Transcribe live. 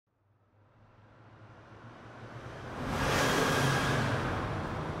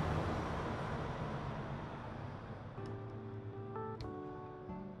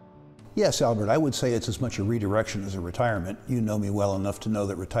Yes, Albert, I would say it's as much a redirection as a retirement. You know me well enough to know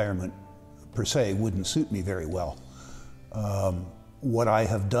that retirement per se wouldn't suit me very well. What I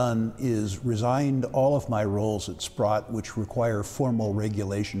have done is resigned all of my roles at Sprott, which require formal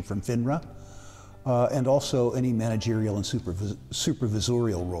regulation from FINRA, and also any managerial and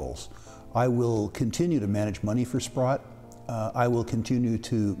supervisorial roles. I will continue to manage money for Sprott. I will continue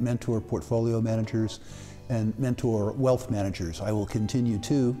to mentor portfolio managers and mentor wealth managers. I will continue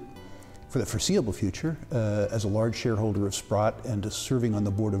to, for the foreseeable future, as a large shareholder of Sprott and serving on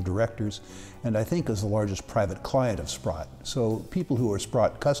the board of directors, and I think as the largest private client of Sprott. So people who are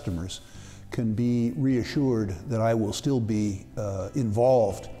Sprott customers can be reassured that I will still be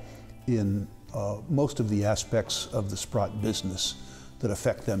involved in most of the aspects of the Sprott business that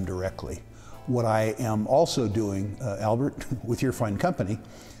affect them directly. What I am also doing, Albert, with your fine company,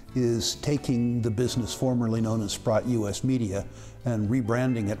 is taking the business formerly known as Sprott US Media and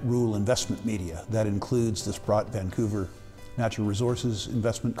rebranding it Rule Investment Media. That includes the Sprott Vancouver Natural Resources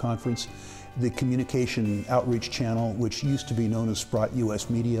Investment Conference, the communication outreach channel, which used to be known as Sprott US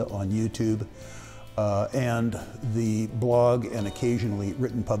Media on YouTube, and the blog and occasionally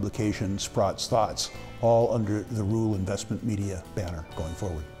written publication Sprott's Thoughts, all under the Rule Investment Media banner going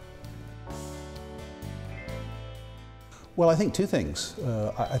forward. Well, I think two things.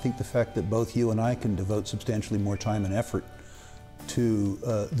 I think the fact that both you and I can devote substantially more time and effort to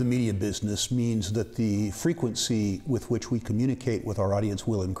the media business means that the frequency with which we communicate with our audience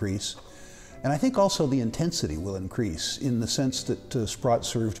will increase. And I think also the intensity will increase in the sense that Sprott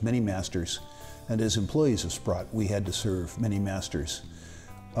served many masters, and as employees of Sprott, we had to serve many masters.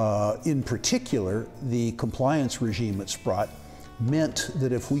 In particular, the compliance regime at Sprott meant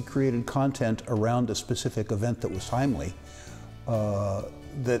that if we created content around a specific event that was timely,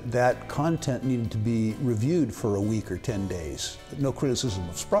 that content needed to be reviewed for a week or 10 days. No criticism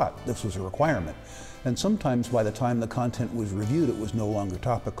of Sprott, this was a requirement. And sometimes by the time the content was reviewed, it was no longer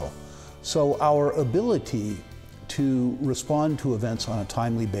topical. So our ability to respond to events on a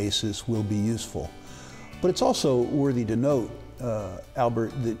timely basis will be useful. But it's also worthy to note,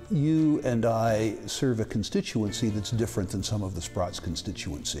 Albert, that you and I serve a constituency that's different than some of the Sprott's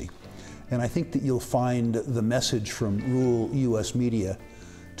constituency. And I think that you'll find the message from Rule US Media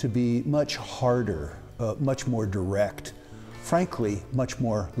to be much harder, much more direct, frankly, much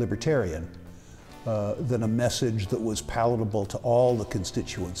more libertarian than a message that was palatable to all the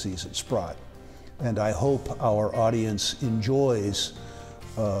constituencies at Sprott. And I hope our audience enjoys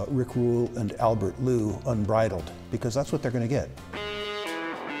Rick Rule and Albert Liu unbridled, because that's what they're going to get.